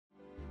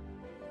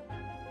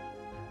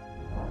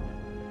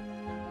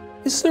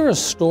Is there a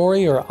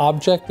story or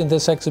object in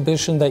this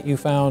exhibition that you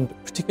found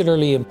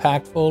particularly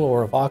impactful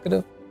or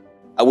evocative?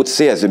 I would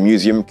say as a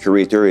museum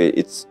curator,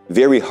 it's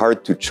very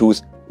hard to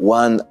choose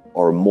one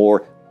or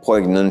more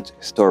poignant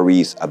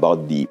stories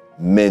about the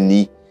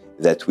many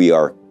that we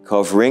are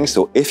covering.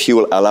 So if you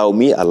will allow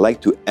me, I'd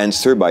like to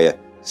answer by a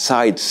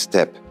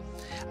sidestep.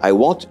 I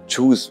won't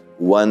choose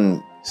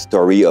one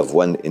story of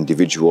one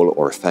individual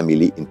or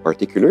family in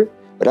particular,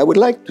 but I would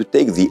like to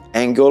take the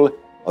angle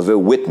of a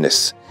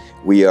witness.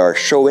 We are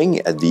showing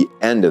at the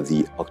end of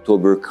the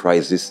October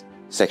Crisis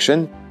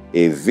section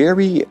a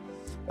very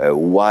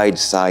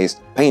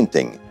wide-sized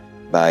painting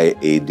by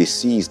a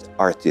deceased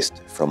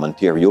artist from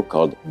Ontario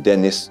called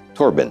Dennis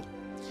Torben.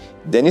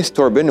 Dennis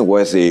Torben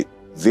was a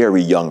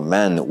very young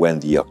man when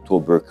the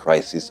October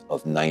Crisis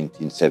of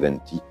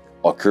 1970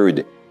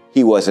 occurred.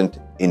 He wasn't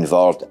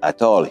involved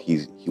at all.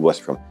 He was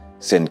from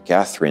St.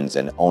 Catharines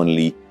and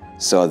only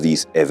saw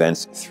these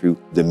events through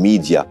the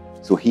media.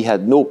 So he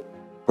had no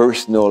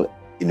personal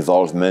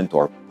involvement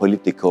or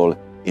political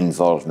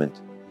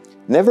involvement.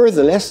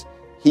 Nevertheless,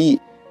 he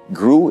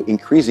grew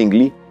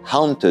increasingly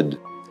haunted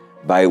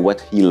by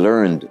what he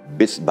learned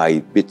bits by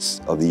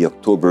bits of the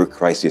October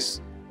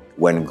Crisis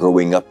when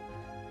growing up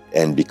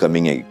and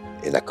becoming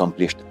an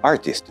accomplished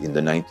artist in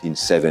the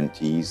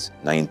 1970s,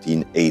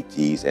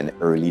 1980s, and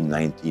early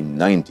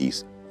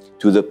 1990s,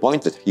 to the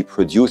point that he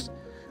produced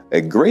a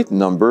great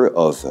number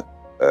of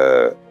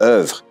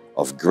oeuvres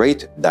of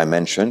great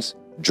dimensions,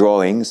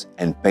 drawings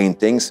and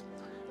paintings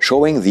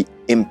showing the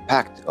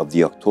impact of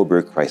the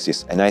October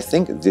Crisis. And I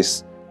think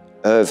this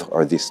oeuvre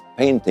or this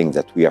painting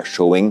that we are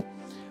showing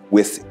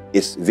with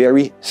its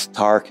very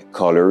stark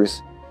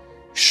colors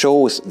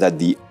shows that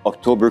the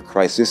October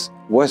Crisis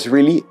was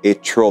really a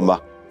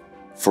trauma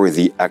for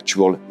the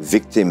actual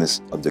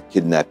victims of the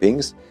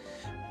kidnappings,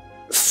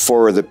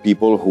 for the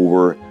people who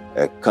were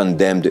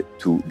condemned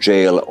to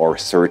jail or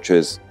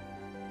searches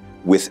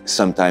with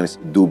sometimes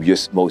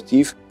dubious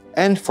motive,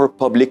 and for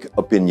public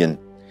opinion.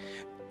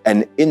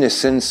 An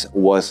innocence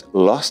was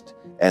lost,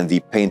 and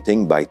the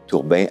painting by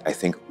Torben, I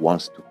think,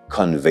 wants to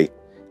convey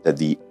that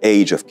the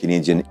age of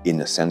Canadian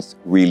innocence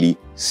really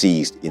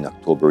ceased in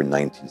October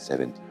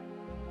 1970.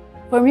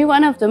 For me,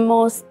 one of the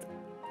most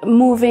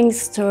moving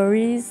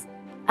stories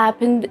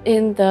happened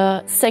in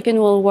the Second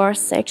World War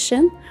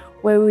section,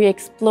 where we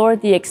explored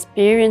the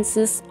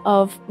experiences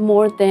of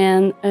more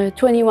than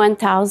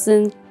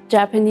 21,000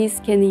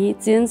 Japanese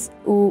Canadians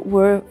who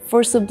were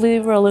forcibly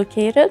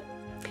relocated.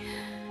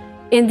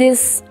 In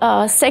this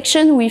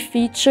section, we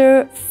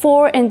feature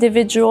 4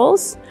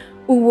 individuals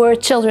who were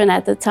children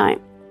at the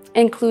time,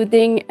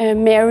 including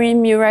Mary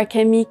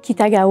Murakami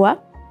Kitagawa.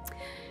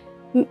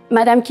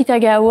 Madame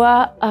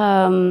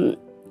Kitagawa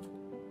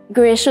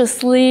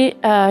graciously,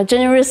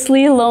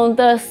 generously loaned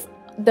us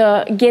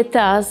the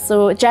getas,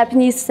 so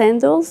Japanese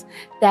sandals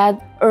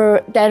that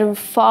her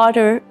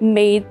father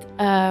made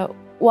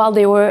while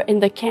they were in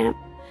the camp.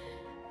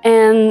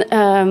 And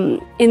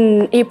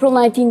in April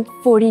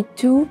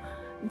 1942,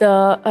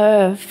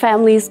 the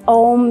family's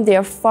home,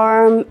 their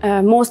farm,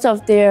 most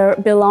of their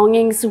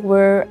belongings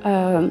were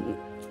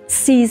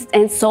seized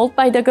and sold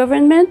by the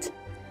government.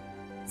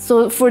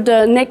 So for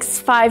the next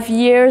 5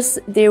 years,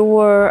 they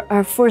were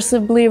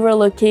forcibly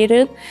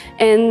relocated,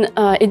 and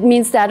it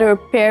means that her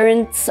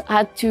parents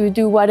had to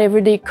do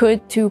whatever they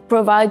could to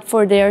provide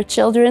for their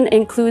children,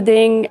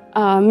 including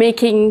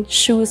making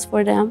shoes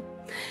for them.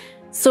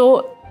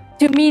 So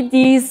to me,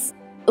 these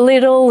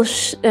little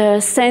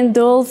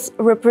sandals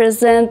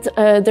represent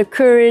the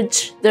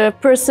courage, the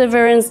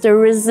perseverance, the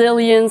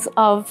resilience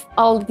of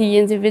all the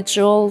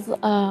individuals,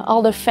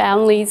 all the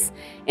families,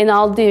 and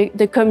all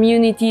the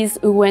communities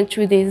who went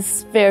through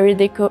these very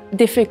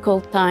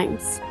difficult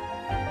times.